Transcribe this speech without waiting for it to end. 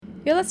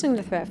You're listening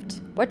to Thrift,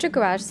 What Your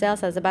Garage Sale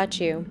Says About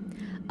You,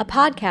 a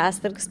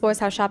podcast that explores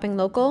how shopping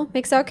local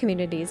makes our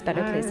communities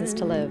better places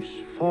to live.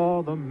 Thanks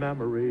for the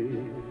memory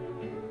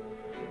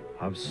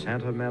of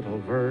sentimental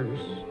verse,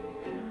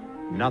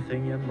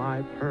 nothing in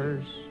my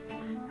purse,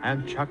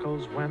 and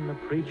chuckles when the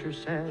preacher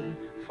said,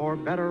 for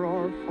better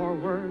or for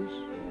worse,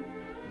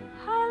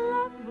 how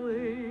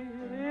lovely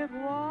it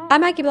was.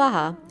 I'm Maggie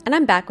Blaha, and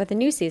I'm back with a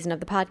new season of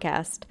the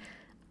podcast.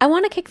 I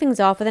want to kick things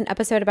off with an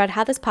episode about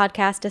how this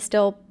podcast is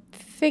still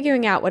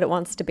figuring out what it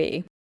wants to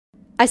be.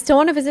 I still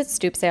want to visit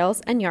stoop sales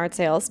and yard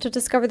sales to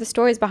discover the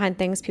stories behind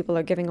things people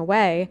are giving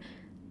away,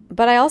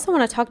 but I also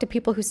want to talk to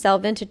people who sell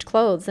vintage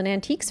clothes and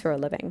antiques for a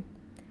living.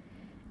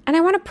 And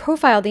I want to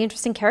profile the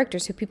interesting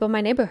characters who people in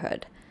my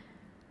neighborhood.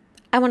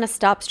 I want to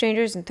stop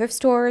strangers in thrift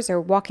stores or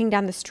walking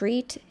down the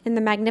street in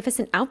the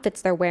magnificent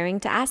outfits they're wearing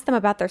to ask them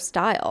about their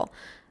style,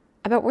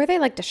 about where they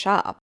like to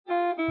shop.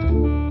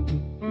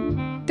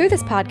 Through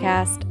this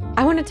podcast,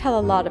 I want to tell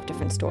a lot of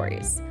different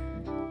stories.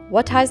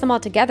 What ties them all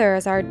together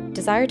is our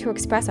desire to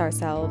express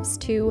ourselves,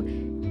 to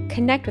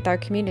connect with our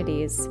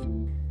communities.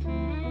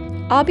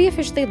 I'll be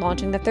officially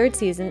launching the third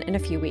season in a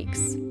few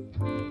weeks.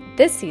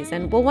 This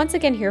season, we'll once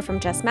again hear from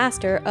Jess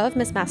Master of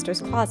Miss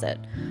Master's Closet,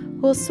 who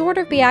will sort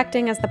of be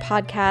acting as the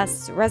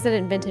podcast's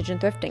resident vintage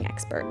and thrifting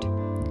expert.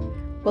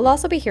 We'll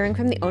also be hearing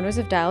from the owners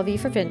of Dial V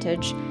for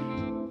Vintage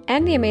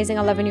and the amazing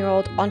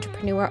 11-year-old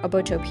entrepreneur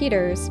Obocho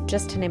Peters,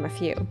 just to name a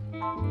few.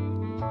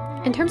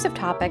 In terms of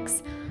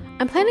topics,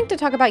 I'm planning to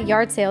talk about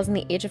yard sales in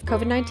the age of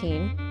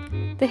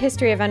COVID-19, the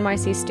history of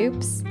NYC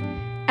stoops,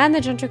 and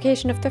the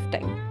gentrification of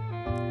thrifting.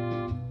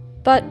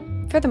 But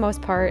for the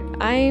most part,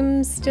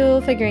 I'm still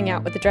figuring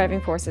out what the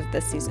driving force of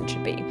this season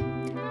should be.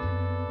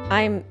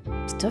 I'm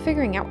still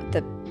figuring out what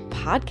the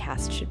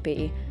podcast should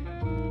be.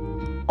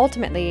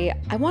 Ultimately,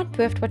 I want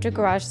Thrift What Your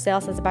Garage Sale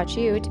Says About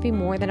You to be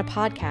more than a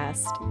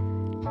podcast.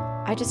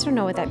 I just don't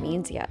know what that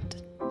means yet.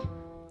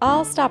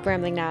 I'll stop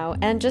rambling now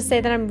and just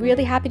say that I'm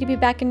really happy to be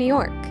back in New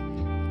York.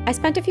 I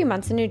spent a few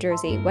months in New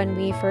Jersey when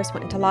we first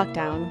went into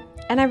lockdown,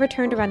 and I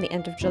returned around the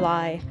end of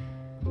July.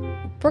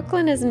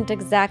 Brooklyn isn't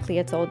exactly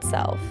its old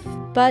self,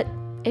 but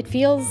it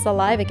feels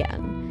alive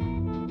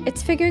again.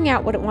 It's figuring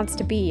out what it wants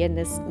to be in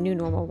this new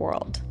normal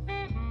world.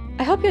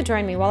 I hope you'll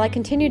join me while I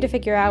continue to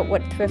figure out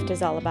what Thrift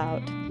is all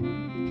about.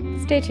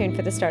 Stay tuned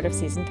for the start of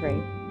Season 3.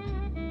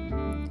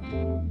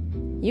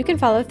 You can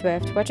follow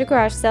Thrift, What Your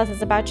Garage Sale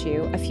Says About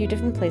You, a few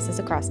different places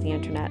across the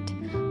internet.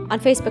 On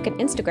Facebook and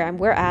Instagram,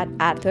 we're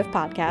at Thrift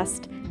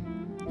Podcast.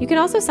 You can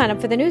also sign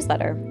up for the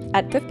newsletter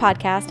at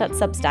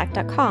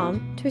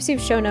thriftpodcast.substack.com to receive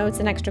show notes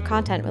and extra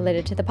content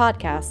related to the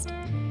podcast.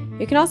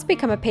 You can also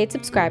become a paid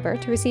subscriber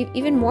to receive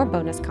even more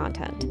bonus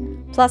content,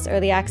 plus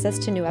early access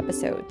to new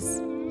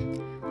episodes.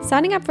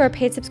 Signing up for a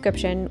paid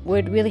subscription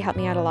would really help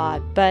me out a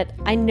lot, but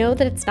I know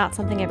that it's not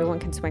something everyone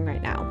can swing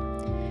right now.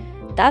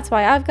 That's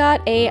why I've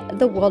got a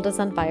The World is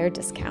on Fire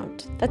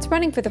discount that's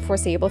running for the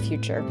foreseeable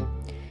future.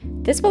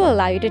 This will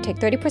allow you to take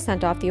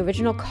 30% off the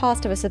original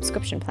cost of a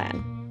subscription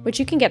plan, which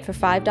you can get for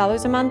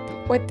 $5 a month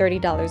or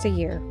 $30 a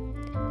year.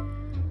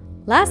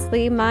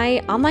 Lastly, my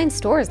online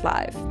store is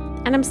live,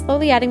 and I'm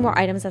slowly adding more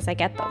items as I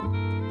get them.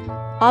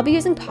 I'll be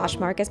using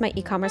Poshmark as my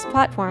e-commerce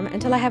platform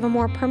until I have a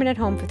more permanent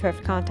home for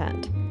thrift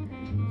content.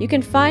 You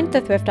can find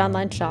the Thrift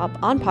online shop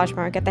on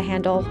Poshmark at the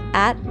handle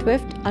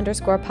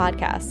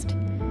 @Thrift_podcast.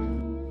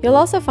 You'll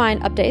also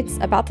find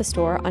updates about the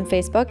store on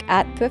Facebook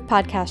at Thrift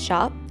Podcast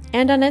Shop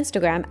and on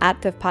Instagram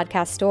at Thrift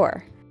Podcast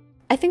Store.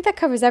 I think that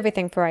covers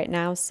everything for right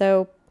now,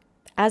 so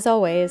as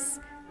always,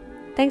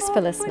 thanks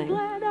for listening.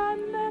 Glad I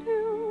met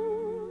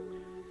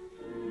you.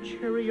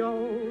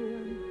 Cheerio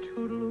and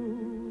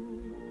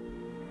toodaloo.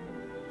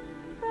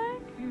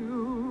 Thank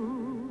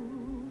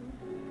you.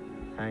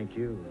 Thank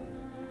you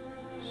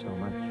so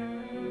much.